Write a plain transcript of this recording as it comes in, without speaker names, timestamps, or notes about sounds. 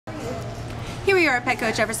Here we are at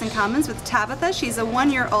PetCo Jefferson Commons with Tabitha. She's a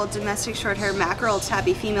 1-year-old domestic short-haired Mackerel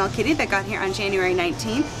Tabby female kitty that got here on January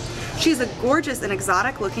 19th. She's a gorgeous and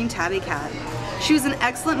exotic-looking tabby cat. She was an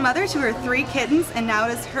excellent mother to her 3 kittens, and now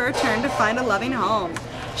it is her turn to find a loving home.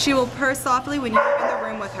 She will purr softly when you're in the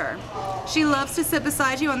room with her. She loves to sit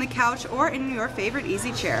beside you on the couch or in your favorite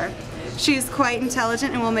easy chair. She is quite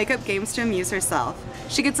intelligent and will make up games to amuse herself.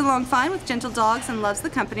 She gets along fine with gentle dogs and loves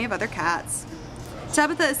the company of other cats.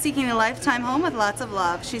 Tabitha is seeking a lifetime home with lots of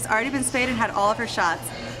love. She's already been spayed and had all of her shots.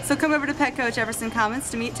 So come over to PetCo Jefferson Commons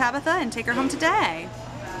to meet Tabitha and take her home today.